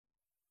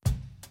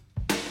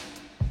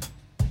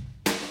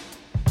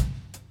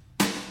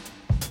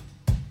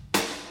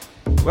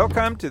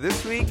Welcome to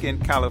This Week in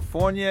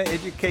California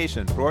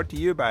Education, brought to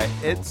you by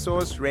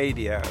EdSource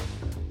Radio.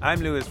 I'm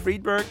Louis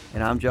Friedberg.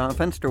 And I'm John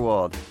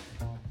Fensterwald.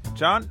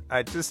 John,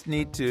 I just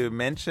need to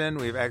mention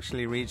we've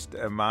actually reached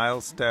a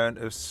milestone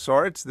of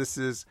sorts. This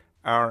is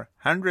our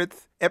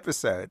 100th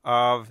episode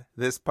of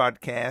this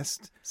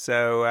podcast.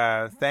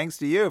 So thanks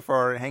to you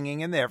for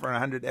hanging in there for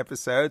 100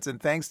 episodes.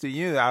 And thanks to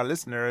you, our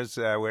listeners,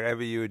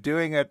 wherever you are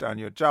doing it, on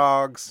your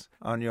jogs,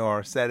 on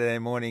your Saturday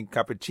morning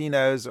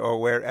cappuccinos,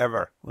 or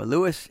wherever. Well,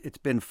 Louis, it's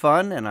been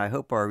fun, and I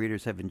hope our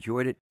readers have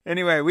enjoyed it.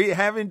 Anyway, we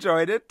have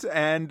enjoyed it.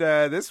 And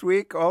this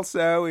week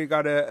also, we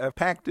got a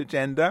packed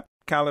agenda.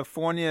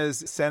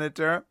 California's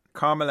Senator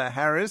Kamala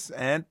Harris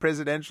and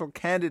presidential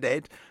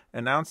candidate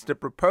announced a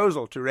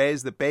proposal to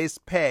raise the base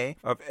pay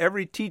of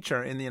every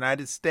teacher in the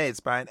United States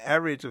by an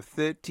average of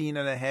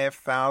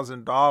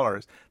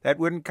 $13,500. That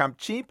wouldn't come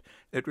cheap.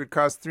 It would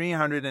cost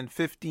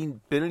 $315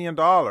 billion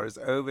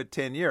over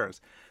 10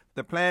 years.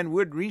 The plan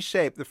would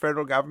reshape the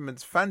federal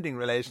government's funding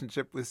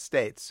relationship with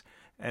states.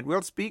 And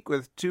we'll speak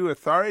with two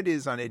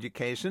authorities on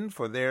education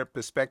for their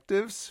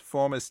perspectives,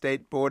 former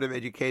State Board of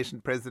Education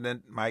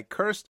President Mike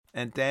Hurst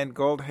and Dan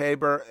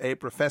Goldhaber, a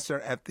professor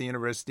at the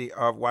University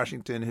of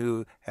Washington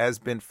who has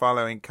been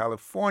following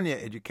California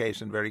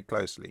education very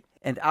closely.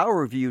 And I'll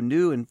review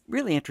new and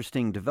really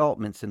interesting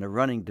developments in the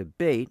running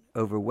debate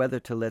over whether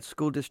to let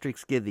school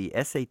districts give the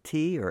SAT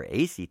or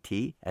ACT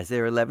as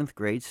their 11th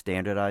grade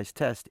standardized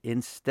test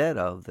instead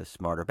of the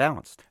Smarter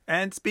Balanced.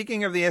 And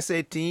speaking of the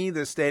SAT,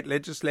 the state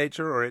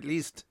legislature, or at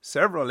least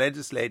several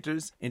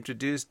legislators,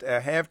 introduced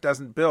a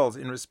half-dozen bills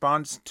in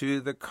response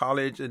to the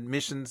college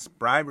admissions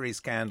bribery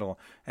scandal.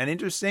 And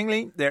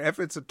interestingly, their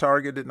efforts are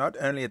targeted not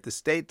only at the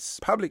state's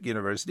public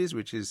universities,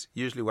 which is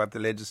usually what the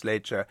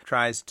legislature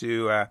tries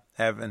to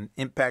have an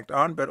impact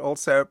on, but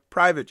also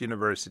private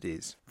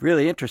universities.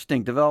 Really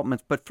interesting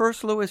developments. But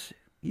first, Louis,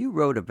 you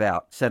wrote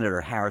about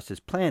Senator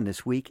Harris's plan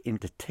this week in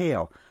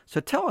detail.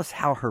 So tell us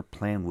how her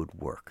plan would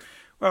work.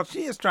 Well,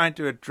 she is trying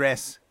to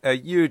address a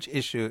huge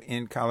issue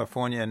in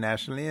California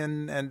nationally,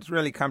 and it's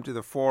really come to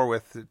the fore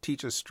with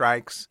teacher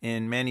strikes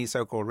in many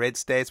so-called red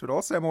states, but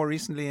also more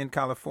recently in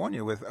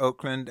California with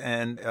Oakland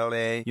and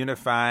LA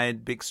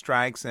unified big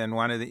strikes, and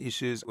one of the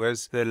issues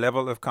was the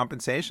level of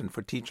compensation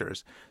for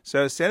teachers.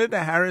 So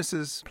Senator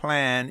Harris's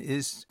plan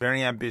is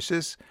very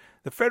ambitious.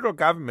 The federal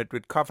government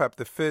would cough up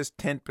the first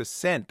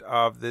 10%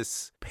 of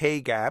this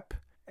pay gap.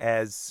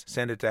 As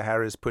Senator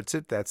Harris puts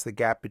it, that's the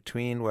gap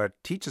between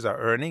what teachers are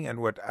earning and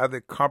what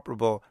other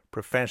comparable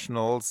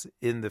professionals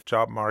in the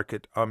job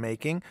market are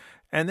making.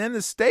 And then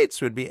the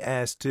states would be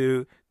asked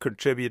to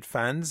contribute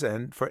funds,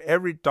 and for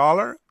every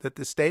dollar that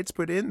the states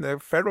put in, the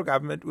federal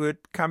government would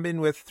come in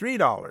with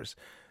 $3.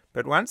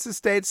 But once the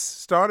states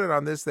started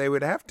on this, they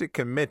would have to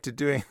commit to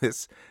doing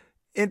this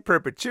in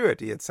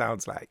perpetuity, it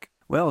sounds like.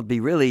 Well, it'd be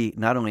really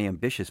not only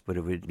ambitious, but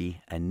it would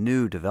be a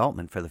new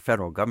development for the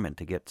federal government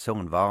to get so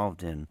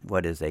involved in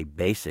what is a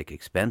basic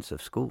expense of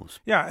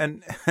schools. Yeah,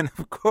 and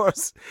of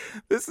course,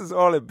 this is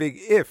all a big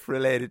if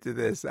related to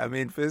this. I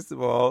mean, first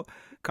of all,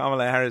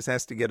 Kamala Harris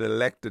has to get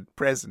elected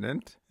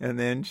president, and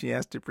then she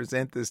has to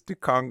present this to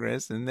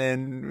Congress, and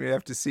then we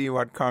have to see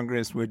what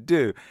Congress would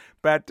do.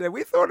 But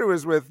we thought it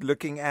was worth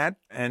looking at,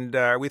 and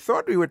we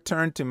thought we would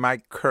turn to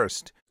Mike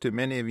Hurst, who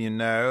many of you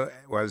know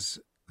was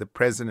the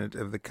president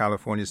of the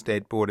California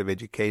State Board of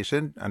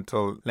Education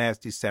until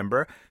last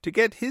December, to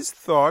get his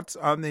thoughts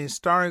on the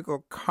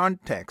historical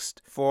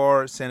context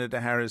for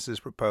Senator Harris's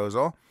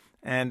proposal.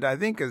 And I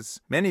think,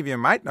 as many of you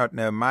might not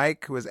know,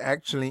 Mike was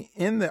actually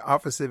in the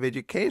Office of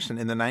Education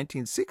in the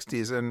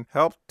 1960s and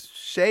helped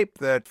shape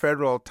the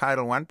federal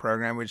Title I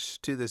program,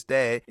 which to this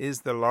day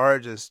is the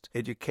largest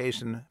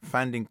education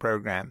funding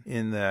program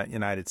in the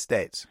United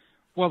States.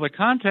 Well, the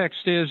context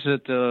is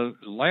that the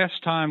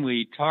last time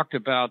we talked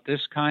about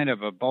this kind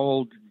of a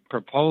bold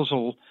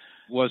proposal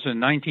was in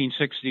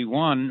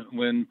 1961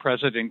 when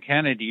President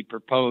Kennedy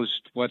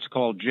proposed what's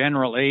called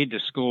general aid to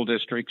school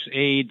districts,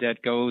 aid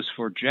that goes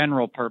for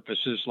general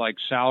purposes like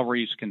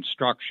salaries,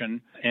 construction,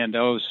 and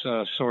those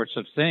sorts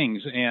of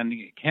things. And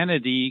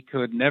Kennedy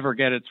could never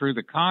get it through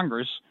the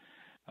Congress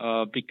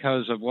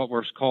because of what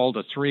was called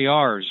the 3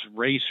 R's,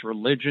 race,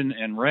 religion,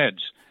 and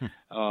reds.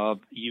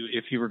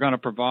 If you were going to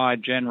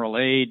provide general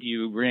aid,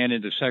 you ran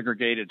into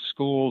segregated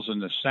schools in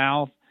the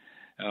South.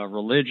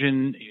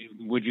 Religion,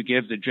 would you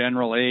give the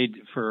general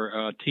aid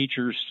for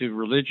teachers to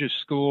religious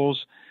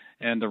schools?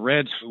 And the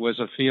reds was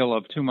a feel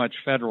of too much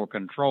federal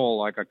control,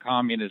 like a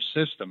communist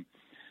system.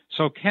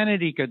 So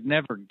Kennedy could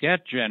never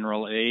get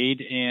general aid,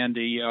 and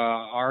the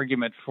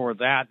argument for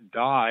that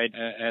died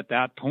at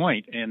that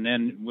point, and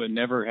then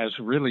never has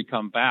really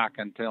come back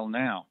until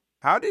now.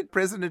 How did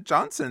President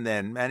Johnson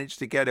then manage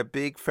to get a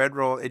big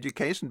federal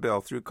education bill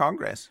through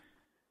Congress?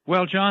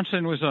 Well,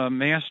 Johnson was a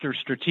master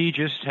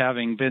strategist,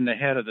 having been the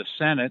head of the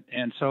Senate,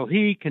 and so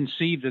he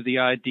conceived of the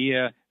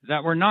idea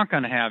that we're not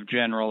going to have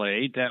general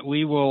aid, that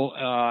we will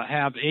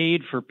have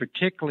aid for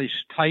particular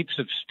types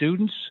of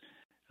students,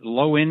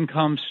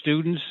 low-income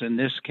students, in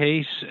this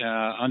case,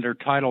 under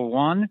Title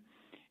I,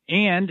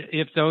 And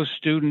if those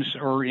students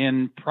are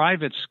in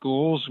private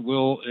schools,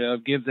 we'll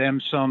give them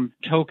some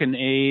token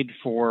aid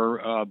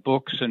for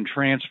books and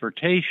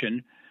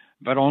transportation,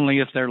 but only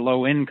if they're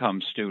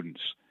low-income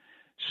students.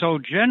 So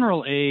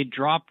general aid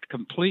dropped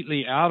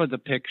completely out of the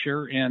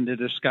picture, and the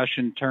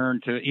discussion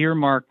turned to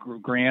earmark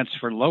grants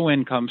for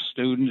low-income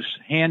students,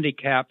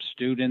 handicapped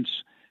students,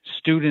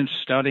 students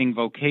studying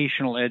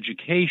vocational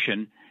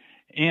education.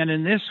 And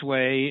in this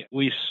way,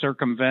 we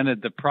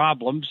circumvented the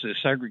problems. The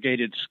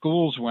segregated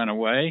schools went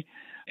away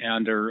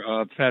under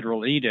a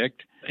federal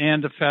edict,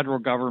 and the federal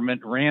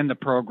government ran the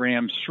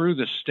programs through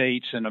the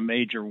states in a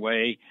major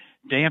way,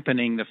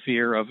 dampening the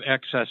fear of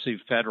excessive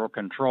federal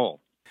control.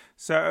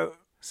 So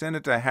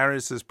Senator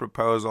Harris's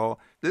proposal,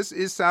 this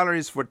is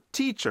salaries for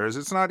teachers.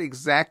 It's not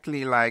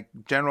exactly like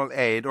general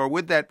aid, or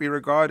would that be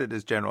regarded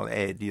as general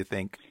aid, do you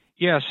think?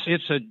 Yes,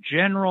 it's a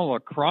general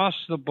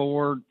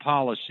across-the-board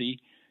policy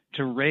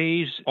to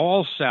raise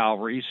all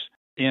salaries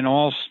in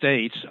all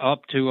states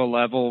up to a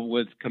level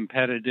with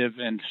competitive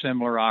and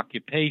similar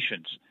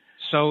occupations.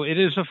 So it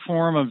is a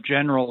form of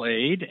general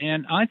aid,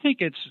 and I think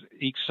it's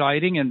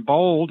exciting and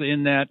bold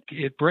in that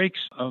it breaks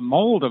a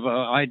mold of an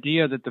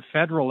idea that the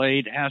federal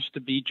aid has to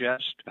be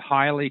just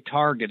highly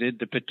targeted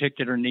to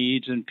particular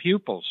needs and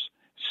pupils.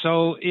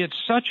 So it's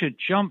such a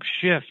jump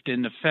shift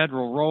in the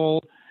federal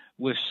role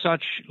with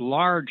such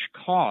large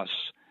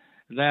costs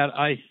that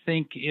I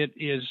think it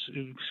is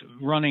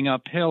running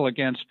uphill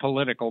against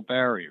political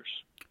barriers.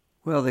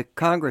 Well, the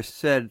Congress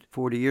said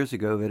 40 years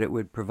ago that it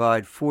would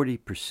provide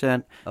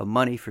 40% of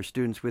money for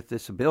students with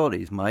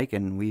disabilities, Mike,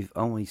 and we've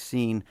only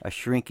seen a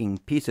shrinking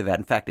piece of that.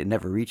 In fact, it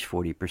never reached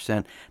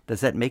 40%.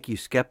 Does that make you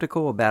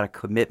skeptical about a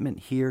commitment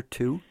here,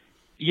 too?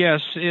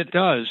 Yes, it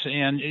does,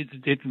 and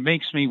it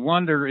makes me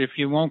wonder if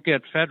you won't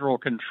get federal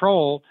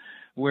control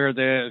where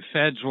the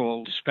feds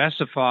will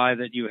specify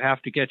that you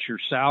have to get your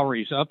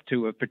salaries up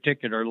to a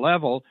particular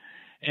level,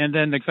 and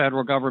then the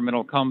federal government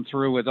will come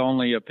through with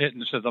only a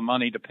pittance of the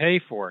money to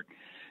pay for it.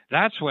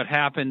 That's what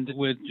happened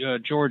with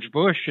George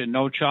Bush and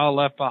No Child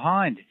Left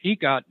Behind. He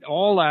got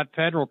all that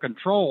federal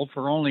control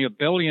for only $1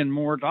 billion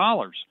more.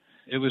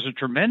 It was a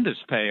tremendous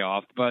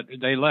payoff, but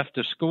they left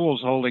the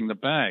schools holding the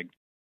bag.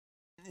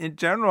 In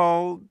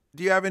general,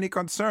 do you have any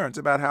concerns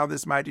about how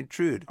this might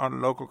intrude on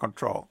local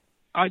control?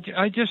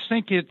 I just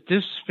think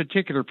this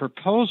particular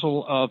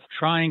proposal of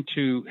trying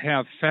to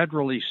have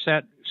federally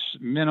set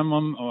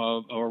minimum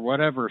or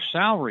whatever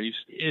salaries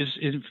is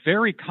a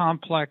very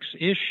complex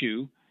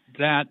issue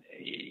that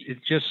it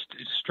just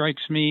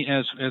strikes me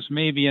as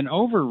maybe an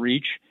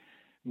overreach.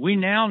 We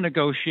now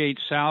negotiate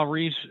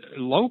salaries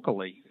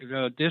locally,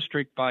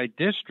 district by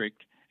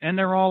district, and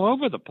they're all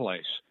over the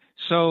place.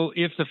 So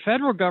if the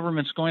federal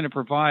government's going to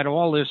provide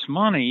all this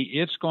money,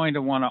 it's going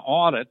to want to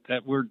audit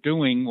that we're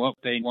doing what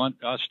they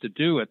want us to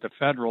do at the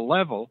federal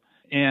level.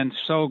 And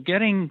so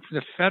getting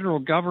the federal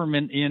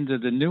government into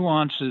the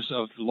nuances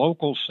of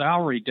local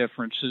salary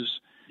differences,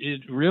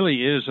 it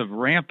really is a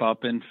ramp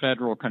up in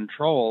federal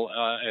control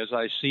as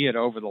I see it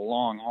over the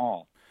long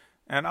haul.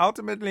 And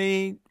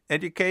ultimately,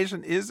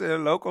 education is a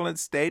local and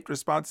state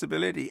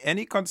responsibility.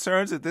 Any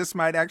concerns that this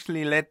might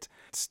actually let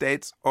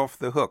states off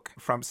the hook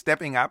from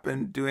stepping up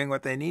and doing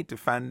what they need to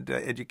fund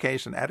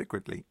education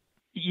adequately?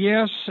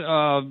 Yes,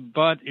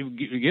 but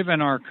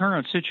given our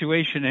current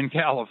situation in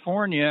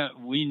California,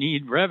 we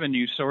need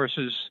revenue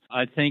sources,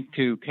 I think,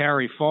 to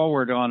carry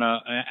forward on an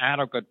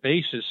adequate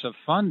basis of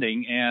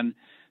funding. And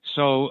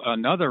so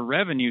another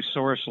revenue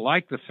source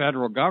like the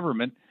federal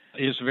government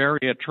is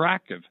very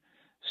attractive.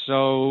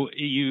 So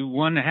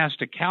one has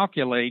to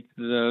calculate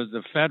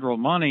the federal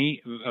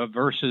money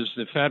versus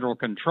the federal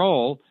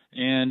control.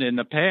 And in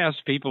the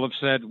past, people have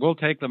said, we'll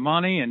take the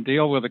money and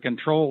deal with the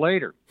control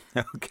later.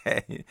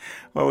 Okay.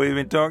 Well, we've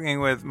been talking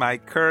with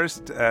Mike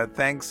Kirst.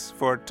 Thanks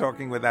for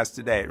talking with us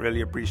today.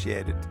 Really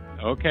appreciate it.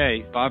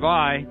 Okay.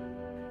 Bye-bye.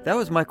 That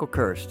was Michael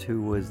Kirst,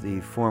 who was the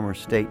former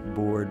state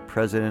board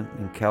president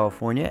in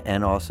California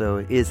and also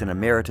is an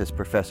emeritus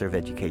professor of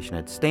education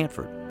at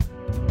Stanford.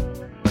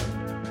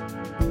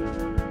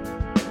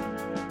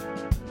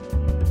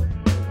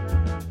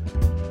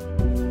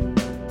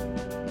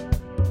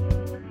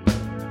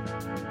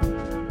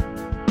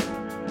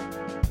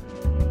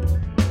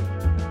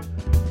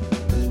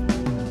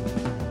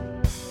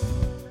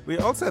 We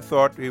also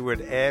thought we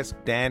would ask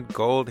Dan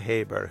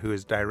Goldhaber, who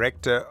is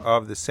director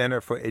of the Center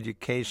for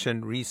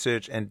Education,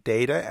 Research, and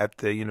Data at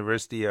the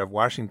University of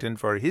Washington,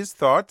 for his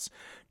thoughts.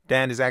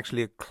 Dan is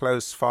actually a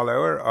close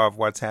follower of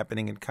what's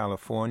happening in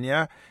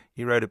California.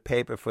 He wrote a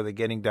paper for the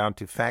Getting Down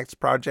to Facts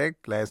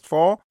project last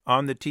fall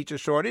on the teacher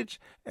shortage,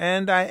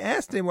 and I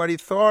asked him what he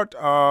thought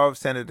of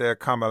Senator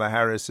Kamala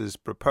Harris's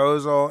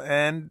proposal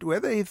and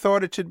whether he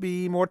thought it should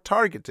be more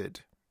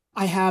targeted.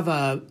 I have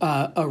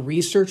a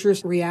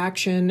researcher's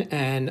reaction,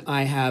 and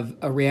I have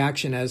a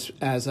reaction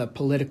as a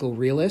political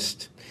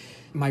realist.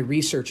 My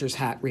researcher's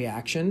hat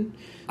reaction.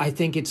 I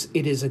think it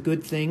is a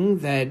good thing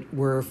that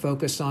we're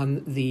focused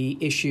on the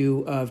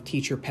issue of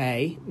teacher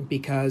pay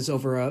because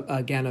over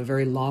a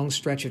very long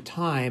stretch of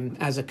time,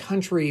 as a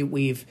country,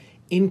 we've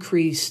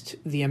increased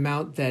the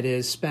amount that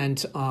is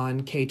spent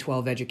on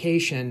K-12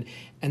 education,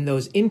 and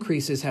those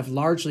increases have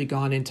largely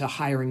gone into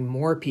hiring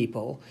more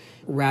people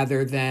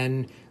rather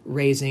than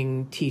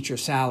raising teacher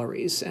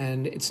salaries.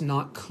 And it's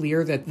not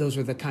clear that those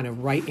are the kind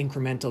of right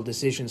incremental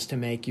decisions to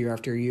make year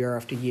after year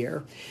after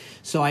year.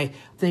 So I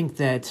think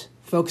that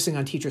focusing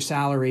on teacher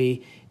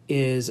salary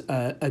is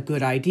a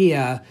good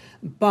idea,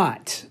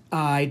 but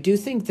I do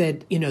think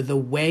that, the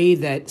way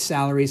that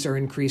salaries are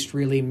increased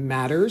really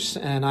matters.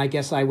 And I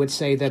guess I would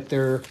say that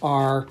there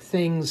are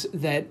things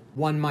that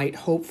one might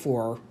hope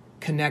for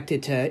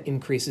connected to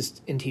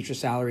increases in teacher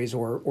salaries,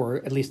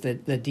 or at least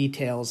the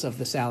details of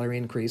the salary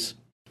increase.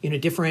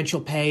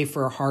 Differential pay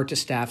for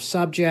hard-to-staff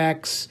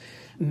subjects,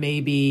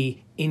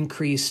 maybe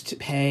increased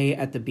pay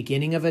at the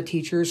beginning of a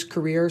teacher's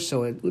career,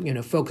 so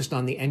it, focused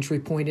on the entry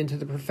point into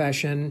the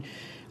profession,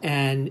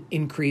 and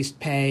increased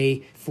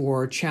pay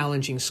for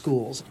challenging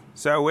schools.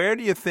 So where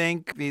do you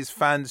think these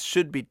funds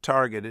should be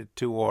targeted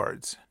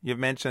towards? You've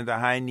mentioned the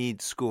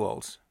high-need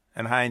schools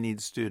and high-need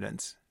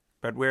students.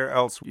 But where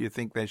else do you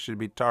think they should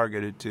be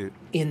targeted to?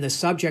 In the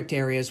subject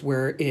areas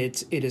where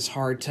it is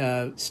hard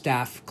to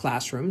staff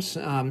classrooms.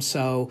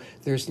 So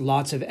there's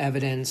lots of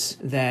evidence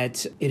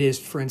that it is,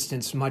 for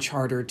instance, much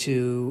harder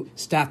to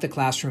staff the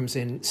classrooms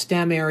in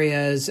STEM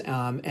areas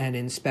and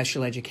in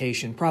special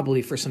education,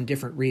 probably for some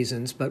different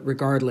reasons. But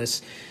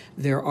regardless,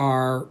 there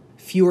are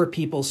fewer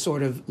people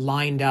sort of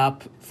lined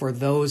up for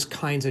those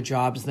kinds of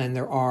jobs than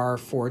there are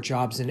for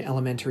jobs in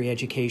elementary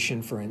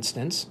education, for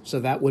instance.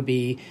 So that would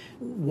be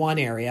one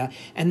area.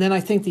 And then I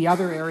think the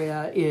other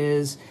area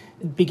is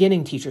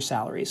beginning teacher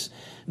salaries.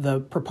 The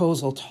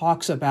proposal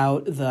talks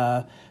about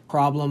the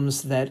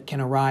problems that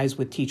can arise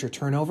with teacher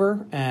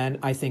turnover, and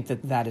I think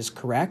that that is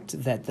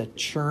correct, that the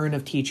churn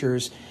of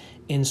teachers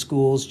in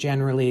schools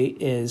generally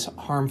is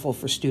harmful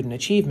for student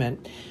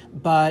achievement,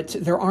 but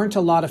there aren't a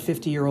lot of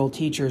 50-year-old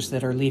teachers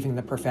that are leaving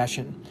the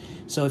profession.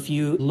 So if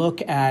you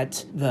look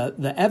at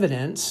the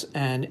evidence,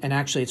 and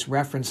actually it's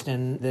referenced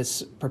in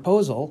this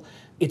proposal,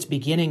 it's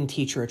beginning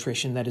teacher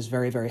attrition that is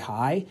very, very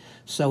high.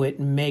 So it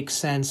makes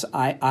sense,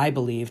 I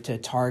believe, to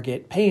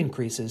target pay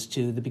increases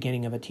to the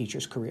beginning of a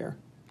teacher's career.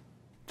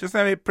 Just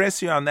let me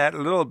press you on that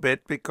a little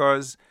bit,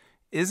 because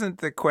isn't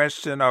the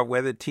question of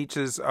whether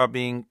teachers are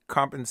being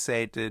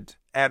compensated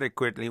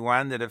adequately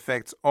one that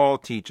affects all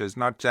teachers,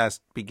 not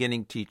just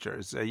beginning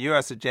teachers? You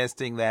are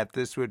suggesting that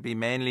this would be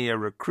mainly a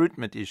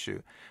recruitment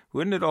issue.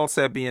 Wouldn't it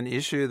also be an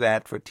issue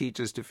that for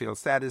teachers to feel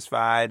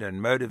satisfied and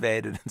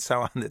motivated and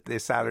so on, that their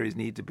salaries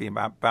need to be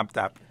bumped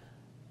up?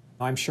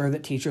 I'm sure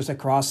that teachers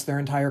across their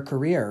entire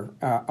career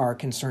are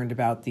concerned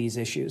about these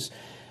issues.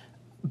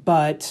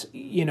 But,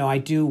 I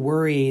do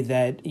worry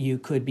that you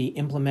could be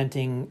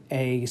implementing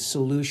a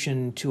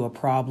solution to a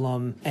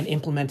problem and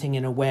implementing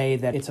in a way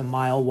that it's a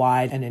mile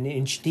wide and an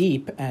inch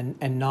deep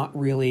and not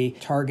really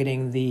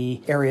targeting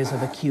the areas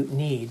of acute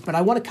need. But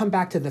I want to come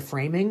back to the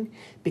framing,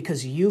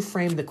 because you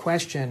framed the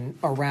question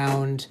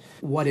around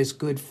what is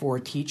good for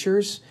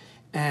teachers.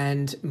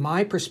 And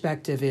my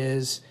perspective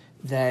is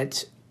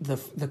that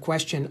the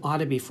question ought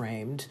to be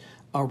framed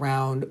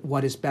around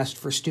what is best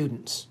for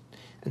students.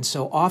 And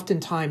so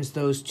oftentimes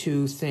those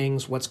two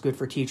things, what's good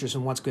for teachers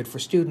and what's good for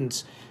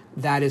students,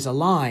 that is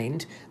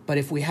aligned. But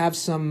if we have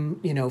some,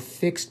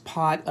 fixed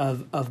pot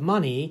of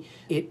money,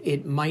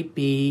 it might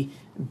be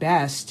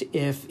best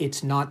if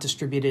it's not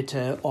distributed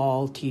to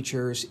all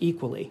teachers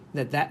equally.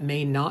 That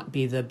may not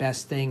be the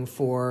best thing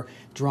for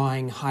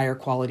drawing higher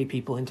quality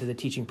people into the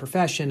teaching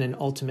profession and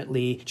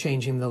ultimately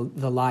changing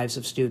the lives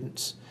of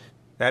students.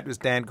 That was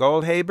Dan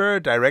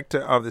Goldhaber, Director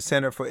of the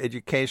Center for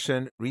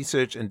Education,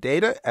 Research and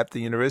Data at the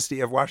University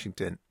of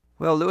Washington.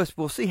 Well, Louis,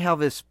 we'll see how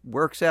this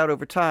works out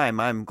over time.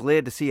 I'm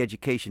glad to see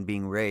education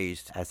being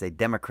raised as a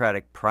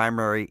Democratic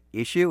primary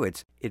issue.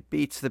 It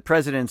beats the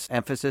president's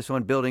emphasis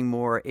on building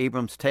more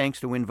Abrams tanks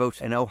to win votes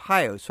in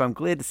Ohio. So I'm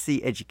glad to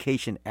see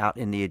education out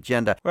in the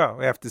agenda. Well,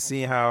 we have to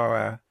see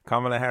how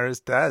Kamala Harris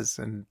does.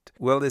 And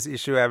will this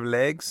issue have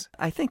legs?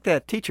 I think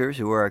that teachers,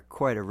 who are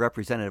quite a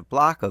representative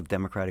bloc of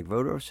Democratic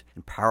voters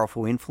and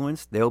powerful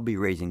influence, they'll be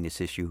raising this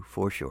issue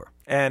for sure.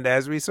 And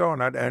as we saw,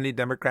 not only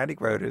Democratic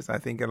voters, I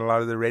think in a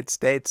lot of the red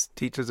states,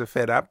 teachers are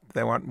fed up.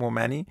 They want more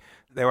money.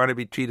 They want to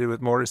be treated with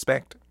more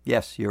respect.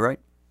 Yes, you're right.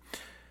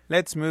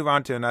 Let's move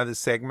on to another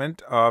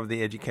segment of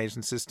the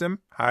education system,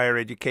 higher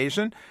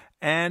education,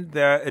 and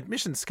the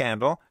admission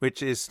scandal,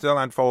 which is still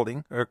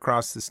unfolding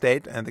across the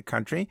state and the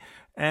country.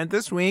 And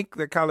this week,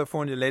 the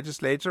California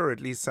legislature, or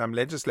at least some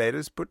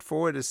legislators, put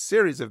forward a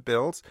series of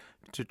bills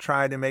to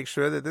try to make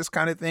sure that this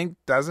kind of thing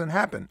doesn't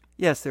happen.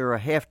 Yes, there are a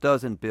half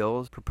dozen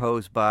bills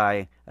proposed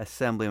by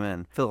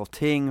Assemblyman Phil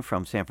Ting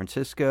from San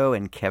Francisco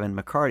and Kevin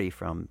McCarty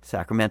from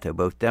Sacramento,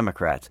 both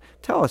Democrats.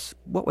 Tell us,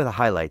 what were the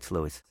highlights,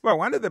 Louis? Well,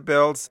 one of the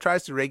bills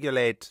tries to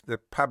regulate the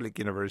public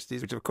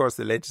universities, which of course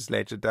the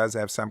legislature does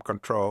have some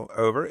control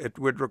over. It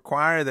would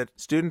require that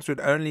students would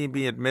only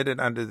be admitted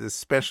under the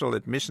special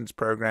admissions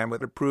program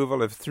with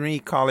approval of 3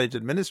 college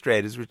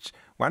administrators, which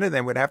one of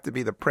them would have to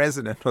be the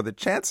president or the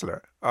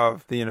chancellor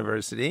of the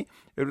university.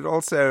 It would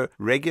also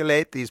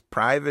regulate these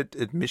private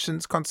private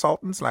admissions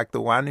consultants like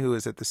the one who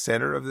is at the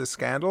center of this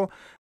scandal.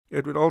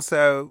 It would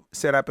also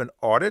set up an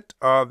audit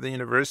of the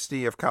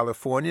University of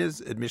California's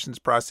admissions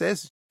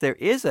process. There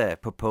is a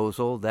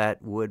proposal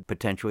that would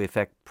potentially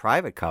affect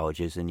private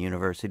colleges and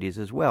universities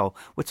as well.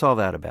 What's all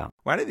that about?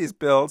 One of these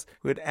bills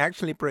would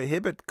actually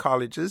prohibit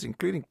colleges,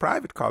 including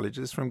private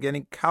colleges, from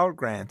getting Cal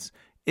Grants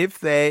if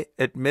they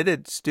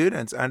admitted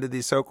students under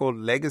these so-called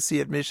legacy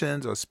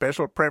admissions or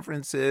special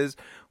preferences,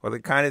 or the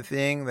kind of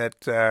thing that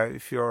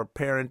if your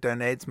parent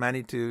donates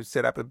money to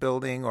set up a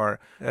building or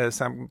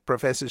some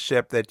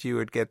professorship, that you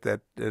would get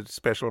that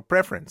special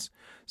preference.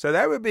 So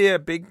that would be a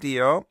big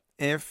deal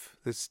if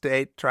the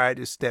state tried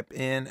to step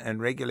in and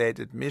regulate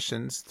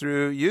admissions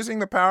through using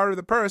the power of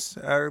the purse,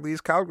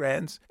 these Cal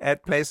Grants,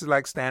 at places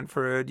like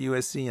Stanford,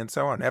 USC, and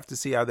so on. Have to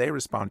see how they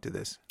respond to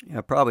this.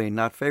 Yeah, probably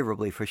not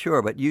favorably for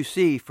sure, but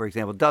UC, for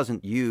example,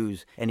 doesn't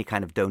use any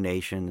kind of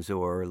donations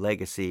or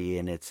legacy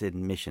in its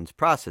admissions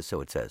process, so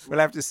it says. We'll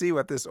have to see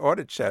what this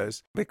audit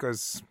shows,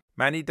 because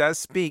money does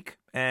speak,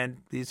 and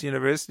these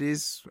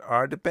universities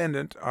are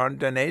dependent on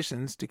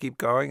donations to keep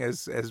going.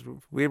 As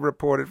we've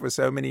reported for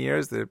so many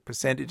years, the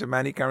percentage of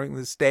money coming from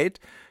the state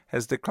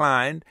has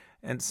declined,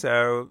 and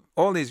so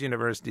all these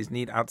universities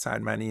need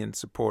outside money and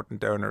support and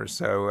donors,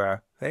 so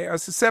they are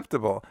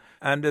susceptible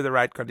under the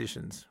right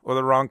conditions, or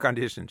the wrong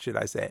conditions, should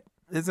I say.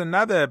 There's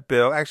another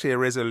bill, actually a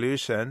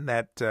resolution,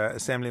 that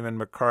Assemblyman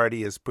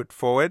McCarty has put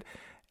forward,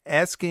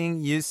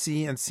 asking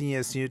UC and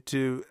CSU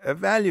to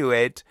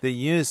evaluate the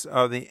use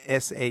of the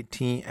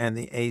SAT and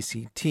the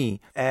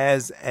ACT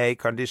as a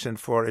condition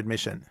for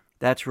admission.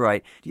 That's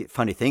right. The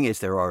funny thing is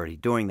they're already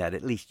doing that.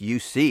 At least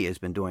UC has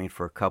been doing it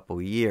for a couple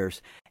of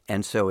years.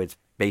 And so it's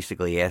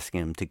basically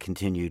asking them to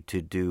continue to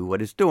do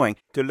what it's doing.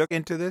 To look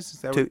into this?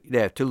 Is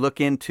that to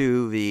look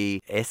into the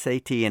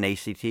SAT and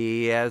ACT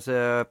as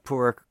a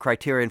poor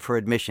criterion for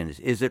admissions.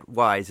 Is it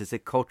wise? Is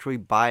it culturally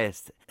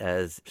biased,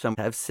 as some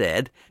have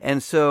said?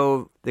 And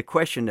so the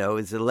question, though,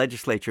 is the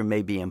legislature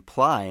may be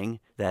implying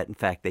that, in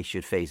fact, they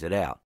should phase it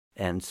out.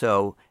 And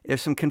so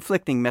there's some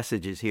conflicting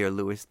messages here,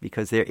 Louis,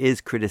 because there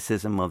is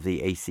criticism of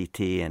the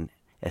ACT and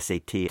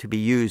SAT to be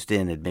used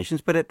in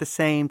admissions, but at the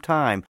same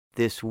time,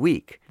 this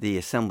week, the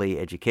Assembly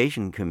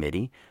Education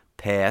Committee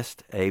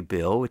passed a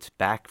bill. It's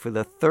back for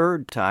the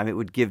third time. It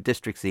would give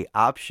districts the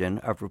option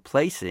of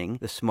replacing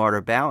the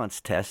Smarter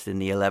Balance test in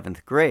the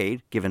 11th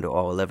grade, given to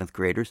all 11th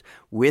graders,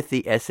 with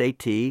the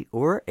SAT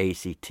or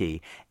ACT.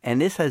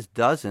 And this has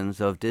dozens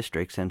of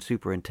districts and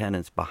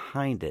superintendents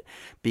behind it,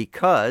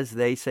 because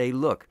they say,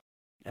 look,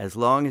 as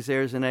long as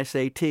there's an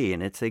SAT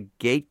and it's a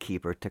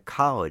gatekeeper to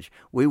college,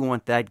 we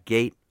want that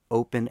gate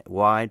open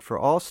wide for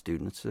all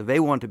students. So they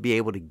want to be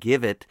able to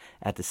give it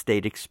at the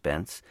state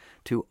expense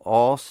to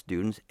all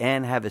students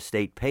and have a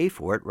state pay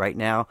for it. Right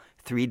now,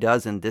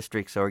 36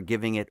 districts are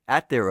giving it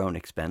at their own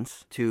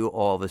expense to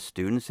all the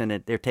students, and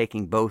they're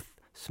taking both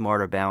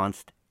Smarter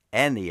Balanced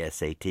and the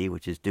SAT,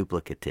 which is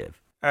duplicative.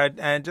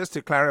 And just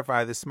to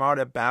clarify, the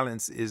Smarter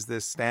Balance is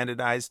the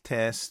standardized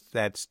test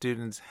that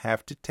students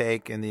have to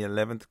take in the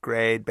 11th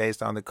grade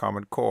based on the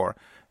Common Core.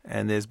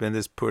 And there's been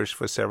this push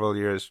for several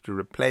years to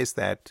replace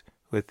that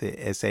with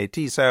the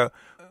SAT. So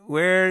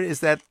where is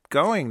that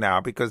going now?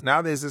 Because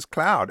now there's this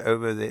cloud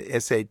over the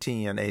SAT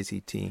and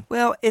ACT.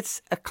 Well,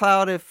 it's a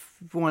cloud if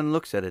one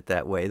looks at it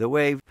that way. The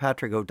way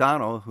Patrick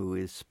O'Donnell, who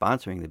is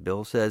sponsoring the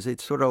bill, says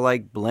it's sort of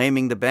like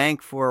blaming the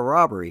bank for a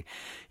robbery.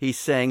 He's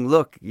saying,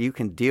 look, you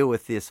can deal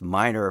with this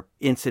minor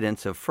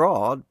incidents of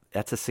fraud.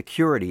 That's a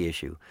security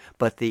issue.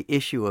 But the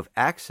issue of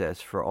access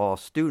for all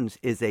students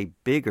is a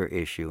bigger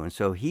issue. And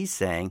so he's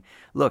saying,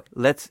 look,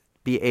 let's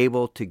be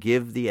able to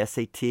give the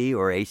SAT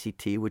or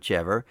ACT,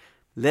 whichever.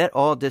 Let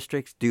all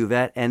districts do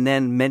that. And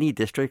then many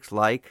districts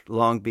like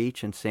Long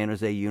Beach and San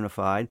Jose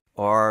Unified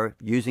are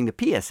using the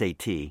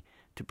PSAT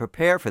to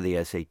prepare for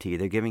the SAT.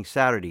 They're giving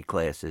Saturday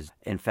classes.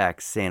 In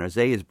fact, San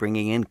Jose is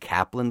bringing in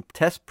Kaplan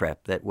test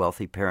prep that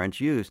wealthy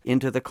parents use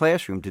into the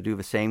classroom to do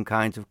the same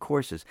kinds of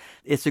courses.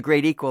 It's a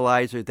great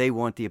equalizer. They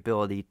want the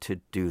ability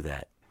to do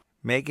that.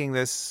 Making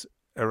this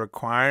a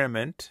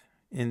requirement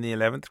in the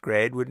 11th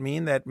grade would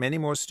mean that many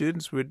more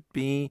students would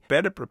be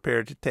better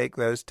prepared to take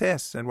those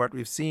tests. And what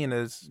we've seen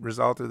as a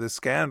result of this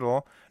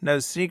scandal, no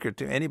secret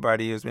to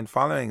anybody who's been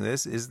following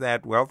this, is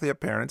that wealthier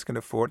parents can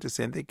afford to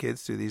send their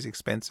kids to these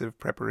expensive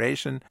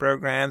preparation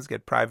programs,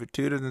 get private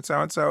tutors and so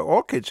on. So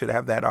all kids should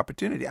have that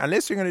opportunity,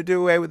 unless you're going to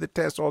do away with the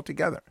test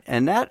altogether.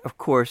 And that, of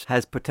course,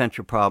 has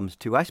potential problems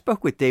too. I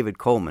spoke with David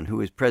Coleman, who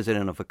is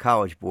president of a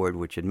college board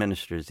which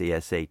administers the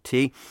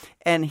SAT,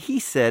 and he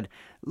said,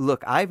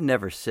 look, I've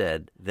never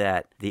said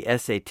that the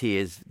SAT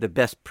is the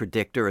best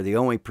predictor or the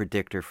only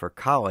predictor for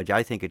college.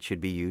 I think it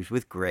should be used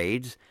with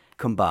grades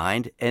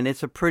combined, and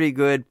it's a pretty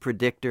good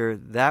predictor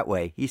that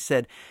way. He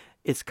said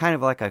it's kind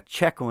of like a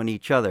check on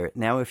each other.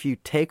 Now, if you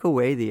take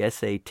away the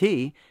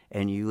SAT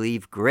and you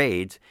leave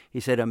grades, he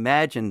said,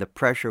 imagine the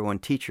pressure on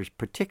teachers,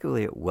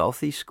 particularly at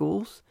wealthy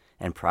schools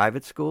and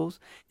private schools.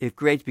 If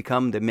grades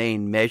become the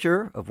main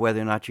measure of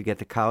whether or not you get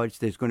to college,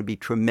 there's going to be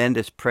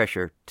tremendous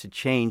pressure to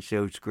change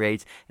those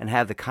grades and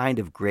have the kind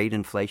of grade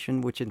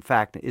inflation, which in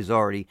fact is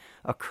already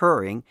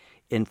occurring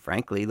in,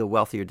 frankly, the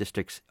wealthier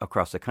districts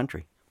across the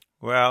country.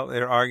 Well,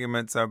 there are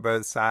arguments on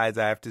both sides,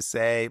 I have to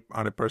say.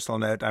 On a personal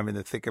note, I'm in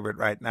the thick of it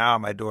right now.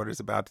 My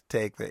daughter's about to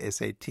take the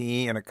SAT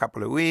in a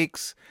couple of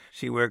weeks.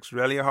 She works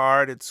really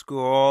hard at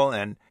school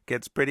and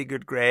gets pretty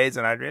good grades,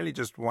 and I really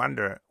just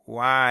wonder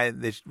why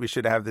we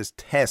should have this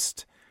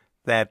test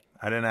that,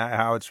 I don't know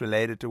how it's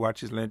related to what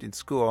she's learned in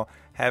school,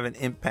 have an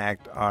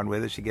impact on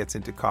whether she gets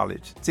into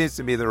college. It seems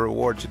to me the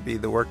reward should be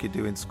the work you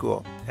do in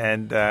school.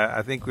 And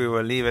I think we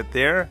will leave it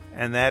there.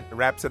 And that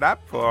wraps it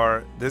up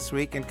for This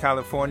Week in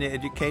California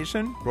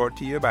Education, brought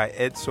to you by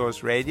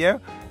EdSource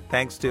Radio.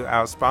 Thanks to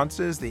our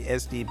sponsors, the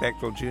S.D.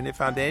 Bechtel Jr.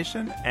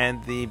 Foundation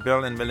and the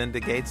Bill and Melinda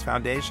Gates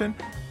Foundation.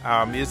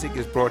 Our music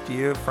is brought to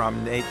you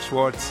from Nate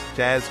Schwartz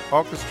Jazz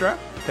Orchestra.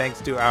 Thanks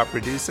to our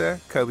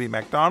producer, Kobe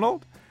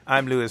McDonald.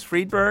 I'm Louis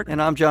Friedberg.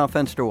 And I'm John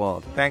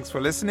Fensterwald. Thanks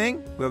for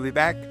listening. We'll be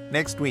back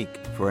next week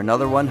for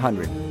another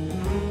 100.